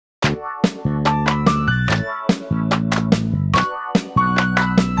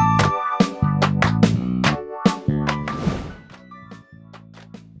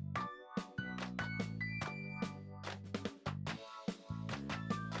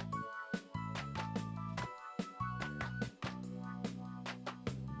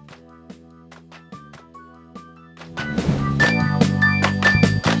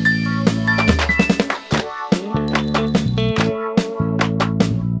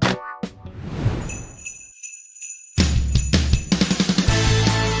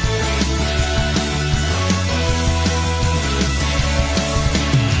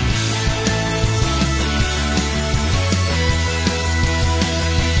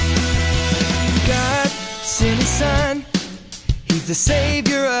the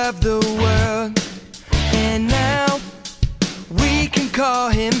Savior of the world, and now we can call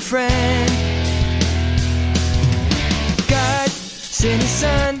him friend. God sent his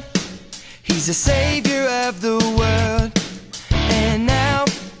Son, he's the Savior of the world, and now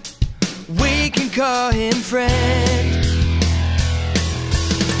we can call him friend.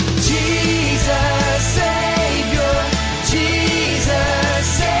 Jesus Savior, Jesus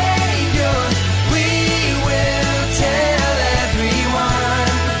Savior, we will tell everyone.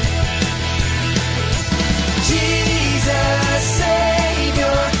 Jesus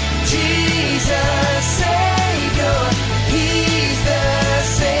Savior, Jesus Savior, he's the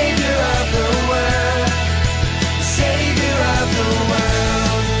Savior of the world, Savior of the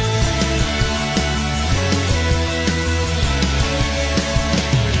world.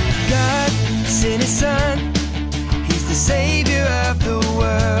 God sent his Son, he's the Savior of the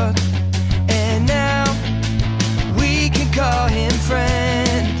world, and now we can call him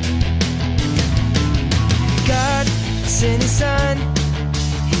friend. God sent his Son,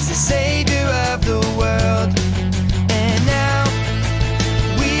 he's the Savior of the world, and now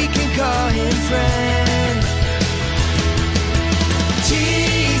we can call him friend.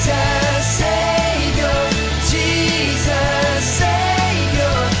 Jesus Savior, Jesus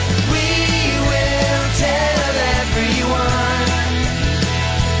Savior, we will tell everyone.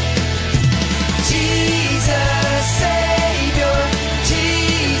 Jesus Savior,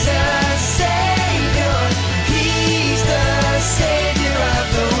 Jesus Savior, he's the Savior of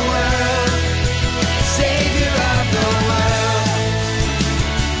the world, Savior of the world,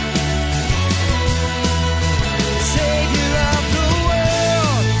 Savior of the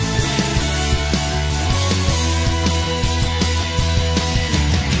world.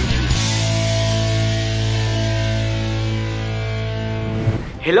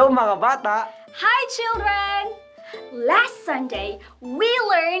 Hello mga bata! Hi children! Last Sunday, we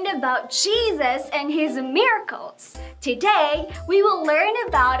learned about Jesus and his miracles. Today, we will learn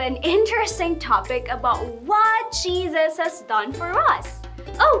about an interesting topic about what Jesus has done for us.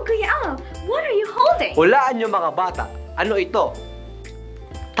 Oh, Kuya Al, what are you holding? Hulaan niyo mga bata, ano ito?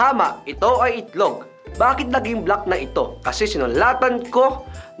 Tama, ito ay itlog. Bakit naging black na ito? Kasi sinulatan ko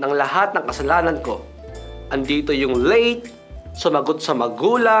ng lahat ng kasalanan ko. Andito yung late, sumagot sa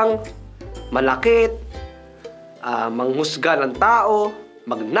magulang, manakit, manghusga ng tao,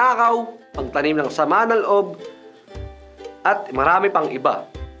 magnakaw, pagtanim ng sama ng loob, at marami pang iba.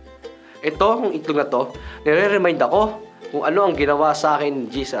 Ito, ang itlog na to, nire-remind ako kung ano ang ginawa sa akin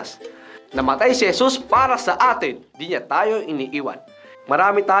ni Jesus. Namatay si Jesus para sa atin, di niya tayo iniiwan.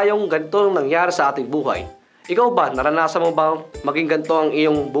 Marami tayong ganito nangyari sa ating buhay. Ikaw ba, naranasan mo ba maging ganito ang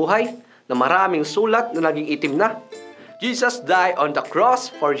iyong buhay? Na maraming sulat na naging itim na? Jesus died on the cross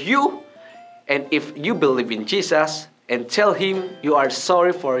for you. And if you believe in Jesus and tell Him you are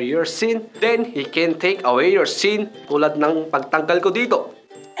sorry for your sin, then He can take away your sin tulad ng pagtanggal ko dito.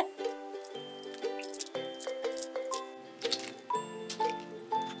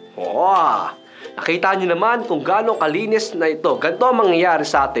 Wow! Nakita niyo naman kung gaano kalinis na ito. Ganito ang mangyayari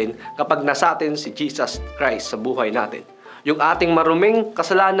sa atin kapag nasa atin si Jesus Christ sa buhay natin. Yung ating maruming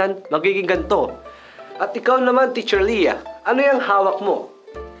kasalanan, magiging ganito. At ikaw naman, Teacher Leah, ano yung hawak mo?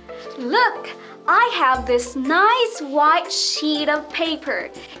 Look, I have this nice white sheet of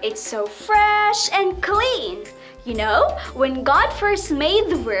paper. It's so fresh and clean. You know, when God first made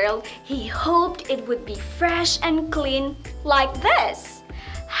the world, He hoped it would be fresh and clean like this.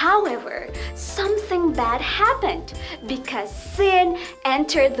 However, something bad happened because sin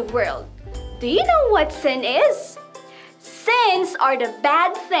entered the world. Do you know what sin is? Sins are the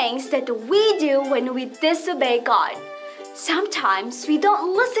bad things that we do when we disobey God. Sometimes we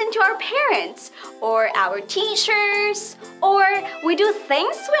don't listen to our parents or our teachers, or we do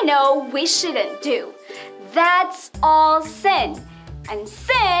things we know we shouldn't do. That's all sin. And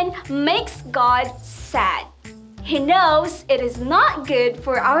sin makes God sad. He knows it is not good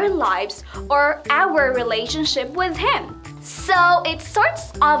for our lives or our relationship with Him. So it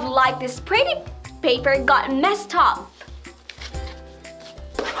sorts of like this pretty paper got messed up.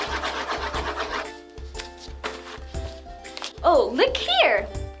 Oh, look here!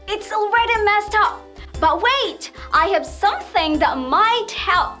 It's already messed up. But wait, I have something that might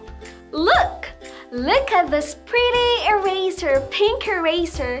help. Look! Look at this pretty eraser, pink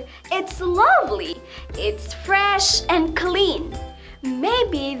eraser. It's lovely. It's fresh and clean.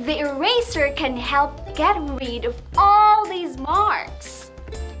 Maybe the eraser can help get rid of all these marks.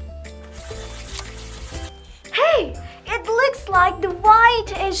 Hey, it looks like the white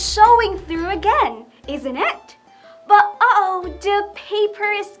is showing through again, isn't it? But uh-oh, the paper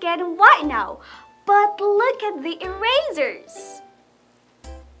is getting white now. But look at the erasers.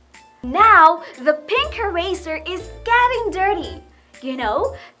 Now, the pink eraser is getting dirty. You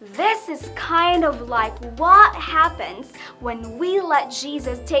know, this is kind of like what happens when we let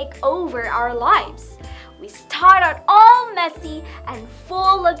Jesus take over our lives. We start out all messy and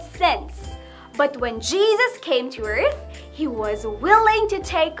full of sins. But when Jesus came to earth, he was willing to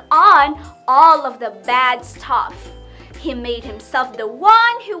take on all of the bad stuff. He made himself the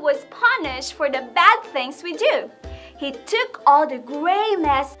one who was punished for the bad things we do. He took all the gray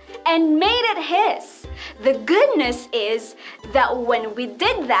mess and made it his. The good news is that when we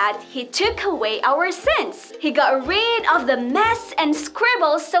did that, he took away our sins. He got rid of the mess and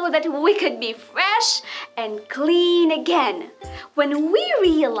scribbles so that we could be fresh and clean again. When we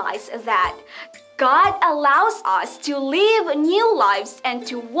realize that, God allows us to live new lives and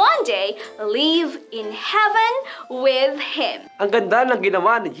to one day live in heaven with Him. Ang ganda ng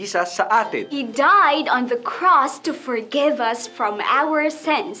ginawa ni Jesus sa atin. He died on the cross to forgive us from our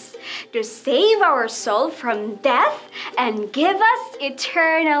sins, to save our soul from death and give us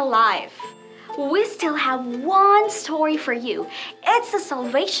eternal life. We still have one story for you. It's a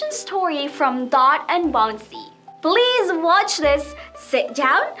salvation story from Dot and Bouncy. Please watch this, sit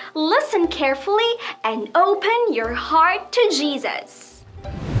down, listen carefully, and open your heart to Jesus.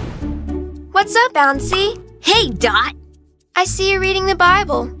 What's up, Bouncy? Hey, Dot. I see you're reading the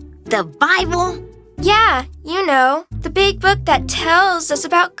Bible. The Bible? Yeah, you know, the big book that tells us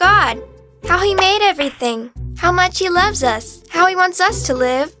about God, how He made everything, how much He loves us, how He wants us to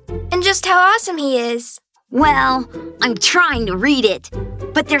live, and just how awesome He is. Well, I'm trying to read it,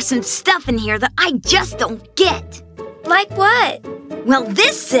 but there's some stuff in here that I just don't get. Like what? Well,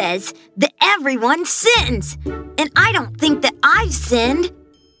 this says that everyone sins, and I don't think that I've sinned.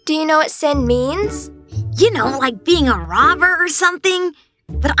 Do you know what sin means? You know, like being a robber or something,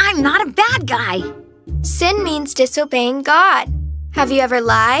 but I'm not a bad guy. Sin means disobeying God. Have you ever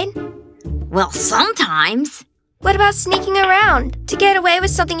lied? Well, sometimes. What about sneaking around to get away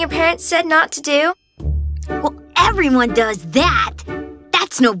with something your parents said not to do? Well, everyone does that.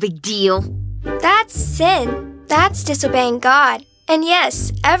 That's no big deal. That's sin. That's disobeying God. And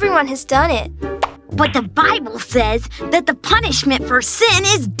yes, everyone has done it. But the Bible says that the punishment for sin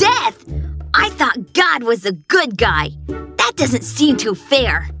is death. I thought God was a good guy. That doesn't seem too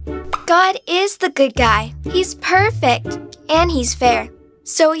fair. God is the good guy. He's perfect. And He's fair.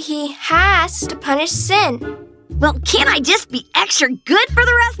 So He has to punish sin. Well, can't I just be extra good for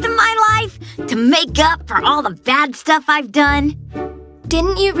the rest of my life to make up for all the bad stuff I've done?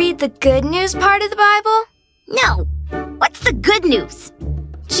 Didn't you read the good news part of the Bible? No. What's the good news?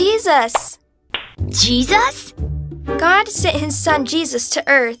 Jesus. Jesus? God sent His Son Jesus to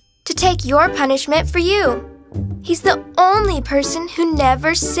earth to take your punishment for you. He's the only person who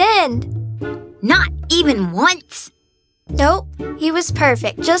never sinned. Not even once? Nope, He was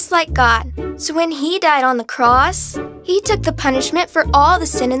perfect, just like God. So when He died on the cross, He took the punishment for all the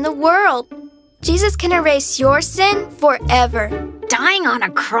sin in the world. Jesus can erase your sin forever. Dying on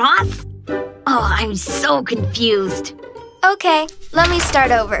a cross? Oh, I'm so confused. Okay, let me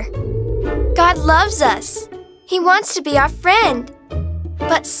start over. God loves us. He wants to be our friend.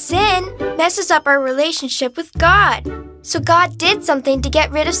 But sin messes up our relationship with God. So God did something to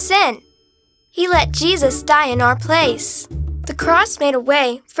get rid of sin. He let Jesus die in our place. The cross made a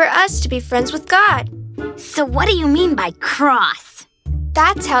way for us to be friends with God. So what do you mean by cross?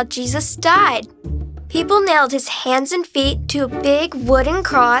 That's how Jesus died. People nailed His hands and feet to a big wooden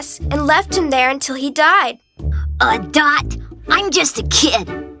cross and left Him there until He died. Dot, I'm just a kid.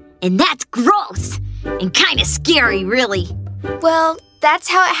 And that's gross. And kind of scary, really. Well, that's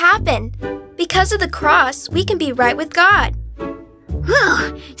how it happened. Because of the cross, we can be right with God.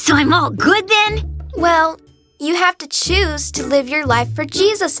 Whew, so I'm all good then? Well, you have to choose to live your life for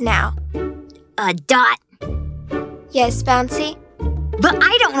Jesus now. Dot. Yes, Bouncy? But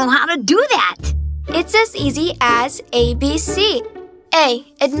I don't know how to do that. It's as easy as ABC. A.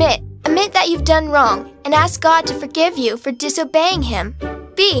 Admit. Admit that you've done wrong and ask God to forgive you for disobeying Him.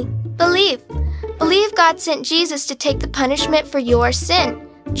 B. Believe. Believe God sent Jesus to take the punishment for your sin.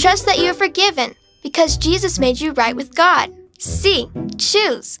 Trust that you're forgiven because Jesus made you right with God. C.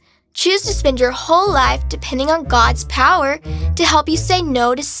 Choose. Choose to spend your whole life depending on God's power to help you say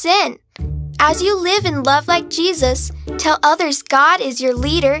no to sin. As you live and love like Jesus, tell others God is your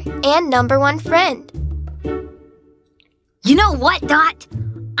leader and #1 friend. You know what, Dot?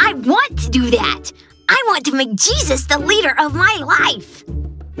 I want to do that. I want to make Jesus the leader of my life.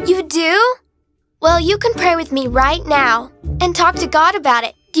 You do? Well, you can pray with me right now and talk to God about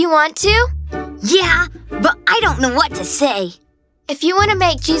it. Do you want to? Yeah, but I don't know what to say. If you want to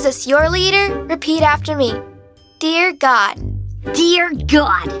make Jesus your leader, repeat after me. Dear God. Dear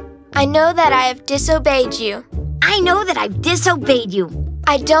God. I know that I have disobeyed you. I know that I've disobeyed you.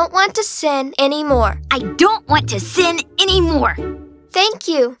 I don't want to sin anymore. I don't want to sin anymore. Thank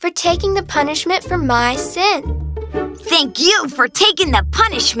you for taking the punishment for my sin. Thank you for taking the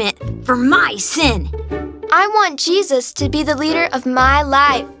punishment for my sin. I want Jesus to be the leader of my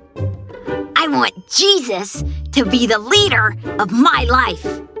life. I want Jesus to be the leader of my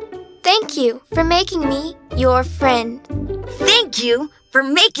life. Thank you for making me your friend. Thank you for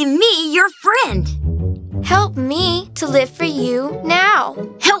making me your friend. Help me to live for you now.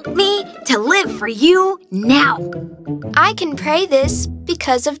 Help me to live for you now. I can pray this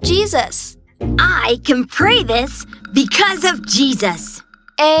because of Jesus. I can pray this because of Jesus.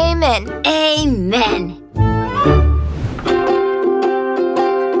 Amen. Amen.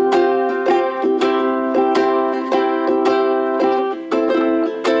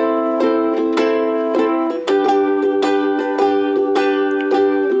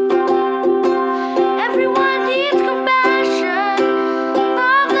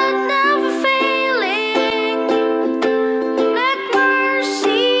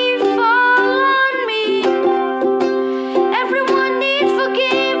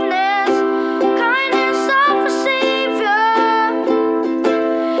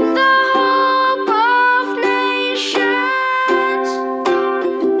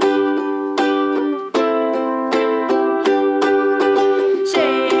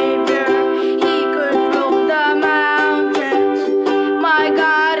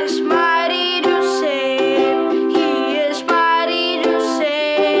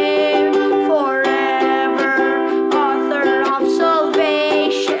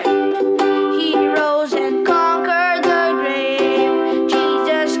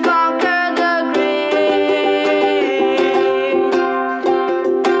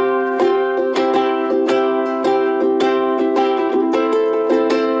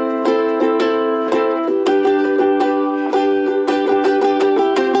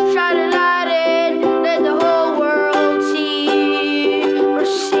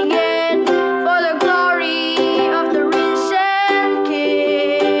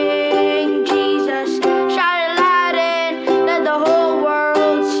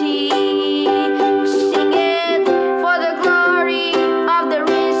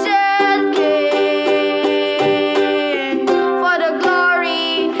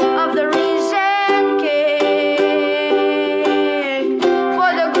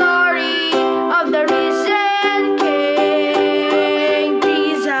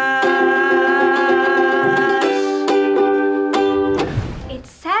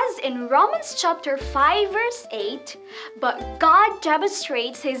 Chapter 5 verse 8, but God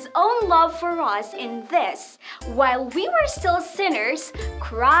demonstrates His own love for us in this: while we were still sinners,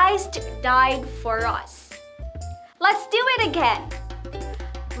 Christ died for us. Let's do it again.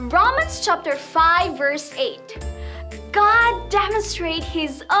 Romans chapter 5 verse 8. God demonstrates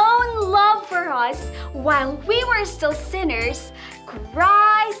His own love for us while we were still sinners.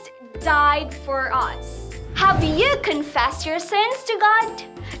 Christ died for us. Have you confessed your sins to God?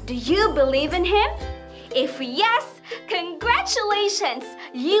 Do you believe in Him? If yes, congratulations!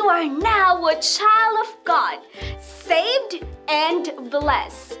 You are now a child of God, saved and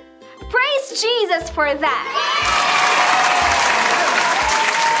blessed. Praise Jesus for that!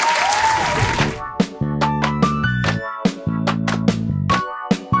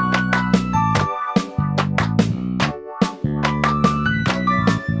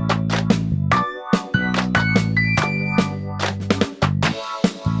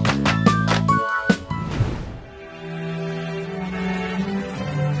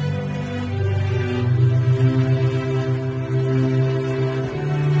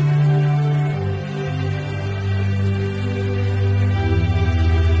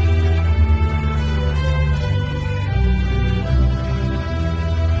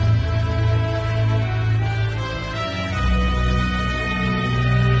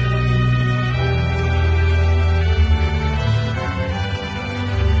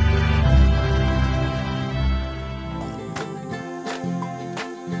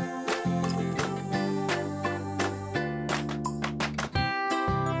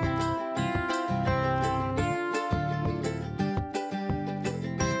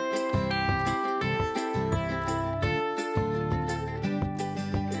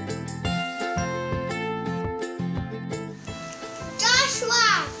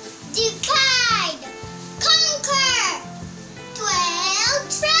 Divide, conquer,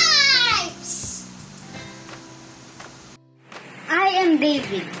 12 tribes. I am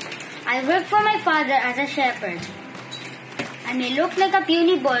David. I work for my father as a shepherd. I may look like a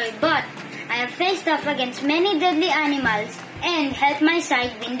puny boy, but I have faced off against many deadly animals and helped my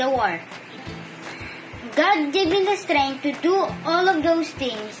side win the war. God gave me the strength to do all of those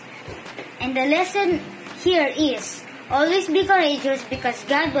things. And the lesson here is, always be courageous because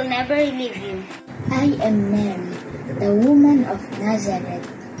God will never leave you. I am Mary, the woman of Nazareth,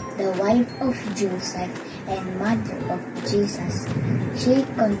 the wife of Joseph and mother of Jesus. She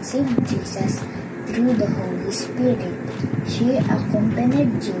conceived Jesus through the Holy Spirit. She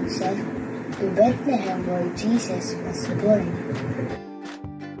accompanied Joseph to Bethlehem where Jesus was born.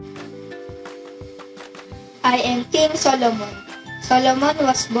 I am King Solomon. Solomon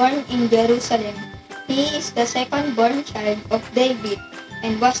was born in Jerusalem. He is the second-born child of David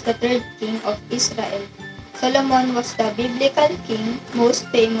and was the third king of Israel. Solomon was the biblical king most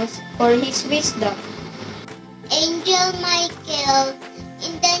famous for his wisdom. Angel Michael.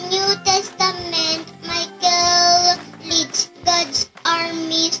 In the New Testament, Michael leads God's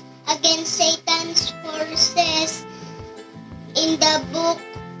armies against Satan's forces. In the book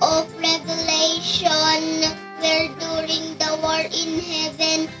of Revelation, where during the war in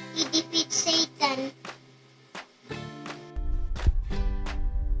heaven, he defeats Satan.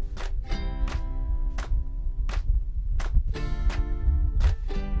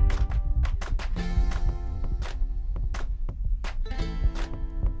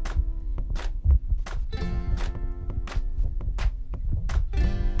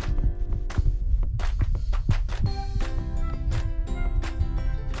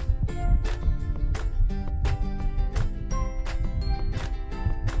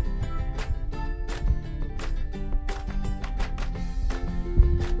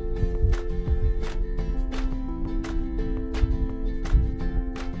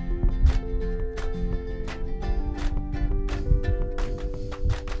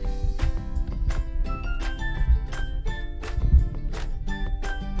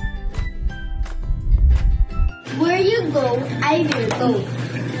 Where you go, I will go.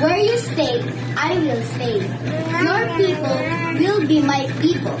 Where you stay, I will stay. Your people will be my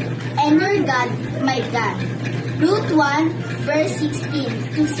people, and your God, my God. Ruth 1, verse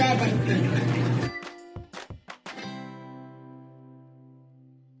 16 to 17.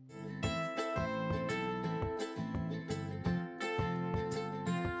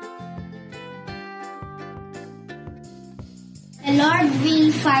 The Lord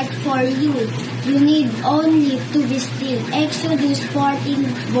will fight for you. You need only to be still. Exodus 14,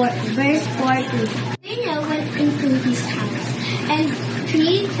 verse 40. Daniel went into his house, and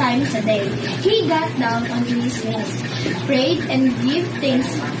 3 times a day he got down onto his knees, prayed, and gave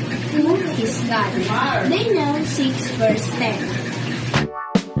thanks to his God. Daniel 6, verse 10.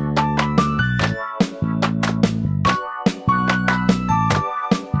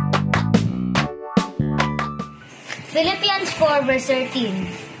 Philippians 4 verse 13.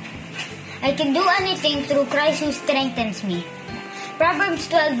 I can do anything through Christ who strengthens me. Proverbs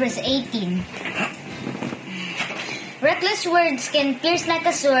 12 verse 18. Reckless words can pierce like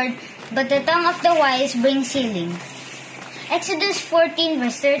a sword, but the tongue of the wise brings healing. Exodus 14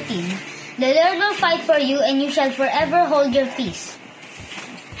 verse 13. The Lord will fight for you, and you shall forever hold your peace.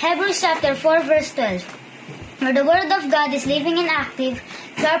 Hebrews chapter 4 verse 12. Where the word of God is living and active,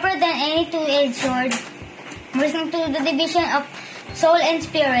 sharper than any two-edged sword, listening to the division of soul and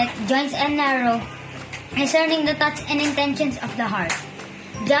spirit, joints and marrow, discerning the thoughts and intentions of the heart.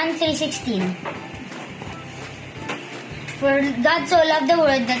 John 3:16. For God so loved the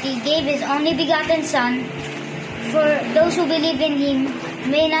world that He gave His only begotten Son, for those who believe in Him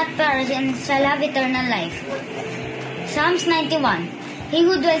may not perish and shall have eternal life. Psalms 91. He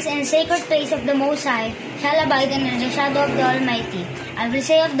who dwells in the sacred place of the Most High shall abide under the shadow of the Almighty. I will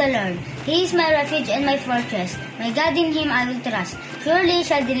say of the Lord, He is my refuge and my fortress. My God, in Him I will trust. Surely He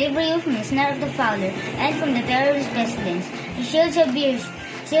shall deliver you from the snare of the fowler and from the perilous pestilence. His shield shall be your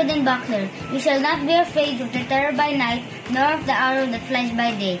shield and buckler. You shall not be afraid of the terror by night, nor of the arrow that flies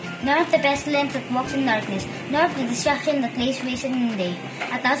by day, nor of the pestilence that walks in darkness, nor of the destruction that lays waste in the day.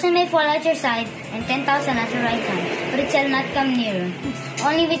 1,000 may fall at your side, and 10,000 at your right hand, but it shall not come near you.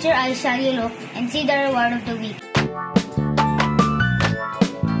 Only with your eyes shall you look, and see the reward of the wicked.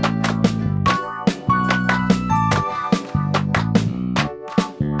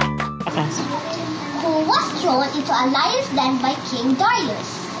 Who was thrown into a lion's den by King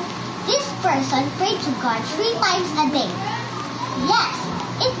Darius. This person prayed to God 3 times a day. Yes,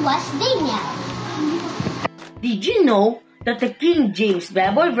 it was Daniel. Did you know that the King James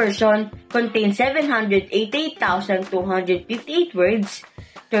Bible version contains 788,258 words,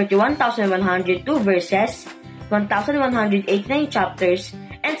 31,102 verses, 1,189 chapters,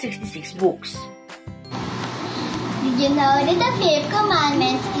 and 66 books? Did you know that the 5th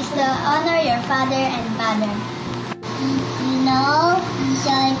commandment is to honor your father and mother? know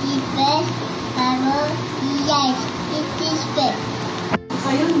the deepest level? Yes, it is big.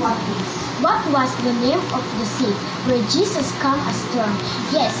 What was the name of the sea where Jesus calmed a storm?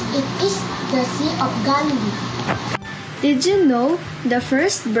 Yes, it is the Sea of Galilee. Did you know the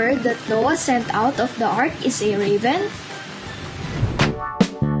first bird that Noah sent out of the ark is a raven?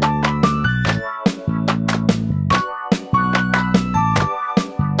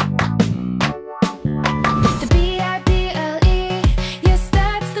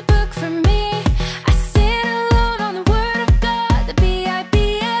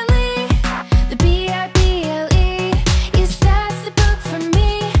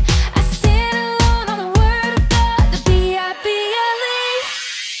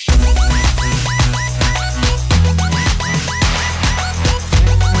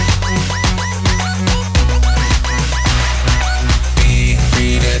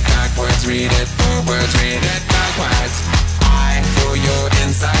 Read it forwards, read it backwards. I for your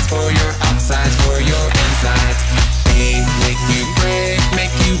insides, for your outsides, for your insides. A, make you brave,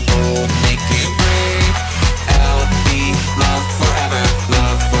 make you bold, make you brave. L, B, love forever,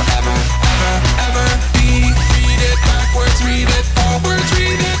 ever, ever. B, read it backwards, read it forwards,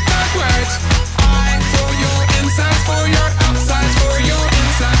 read it backwards. I for your insides, for your outsides, for your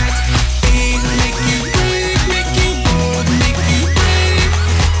insides. A, make you brave, make you bold, make you brave.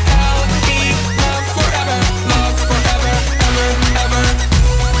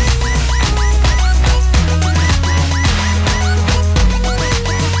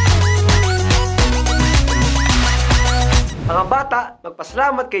 Mga bata,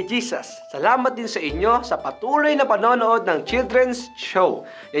 magpasalamat kay Jesus. Salamat din sa inyo sa patuloy na panonood ng children's show.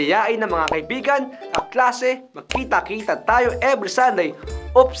 Yayain ng mga kaibigan, kaklase, magkita-kita tayo every Sunday.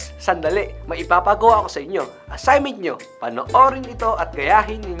 Oops, sandali, may ipapagawa ko sa inyo. Assignment nyo, panoorin ito at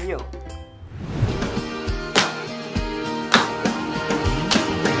gayahin ninyo.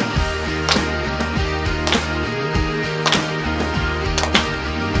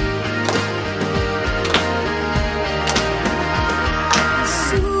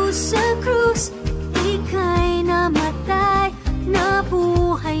 Sa krus, ika'y namatay,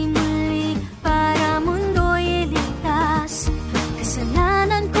 nabuhay muli para mundo'y ligtas.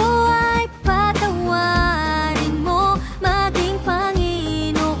 Kasalanan ko ay patawarin mo, maging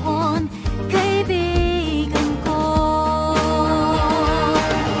Panginoon, kaibigan ko.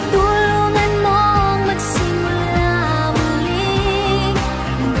 Tulungan mong magsimula muli,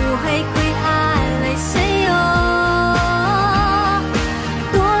 buhay ko'y alay sa'yo.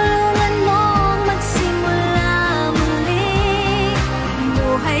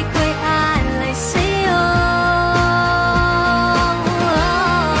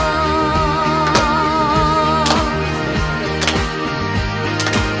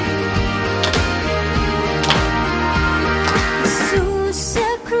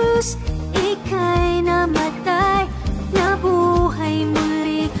 Ika'y namatay, nabuhay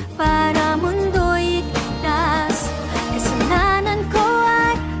muli para mundo'y ligtas. Kasalanan ko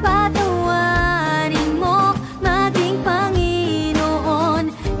ay patawarin mo, maging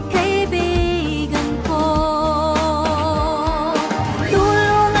Panginoon, kaibigan ko.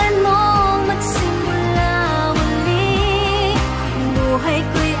 Tulungan mong magsimula muli, buhay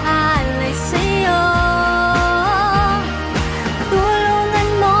ko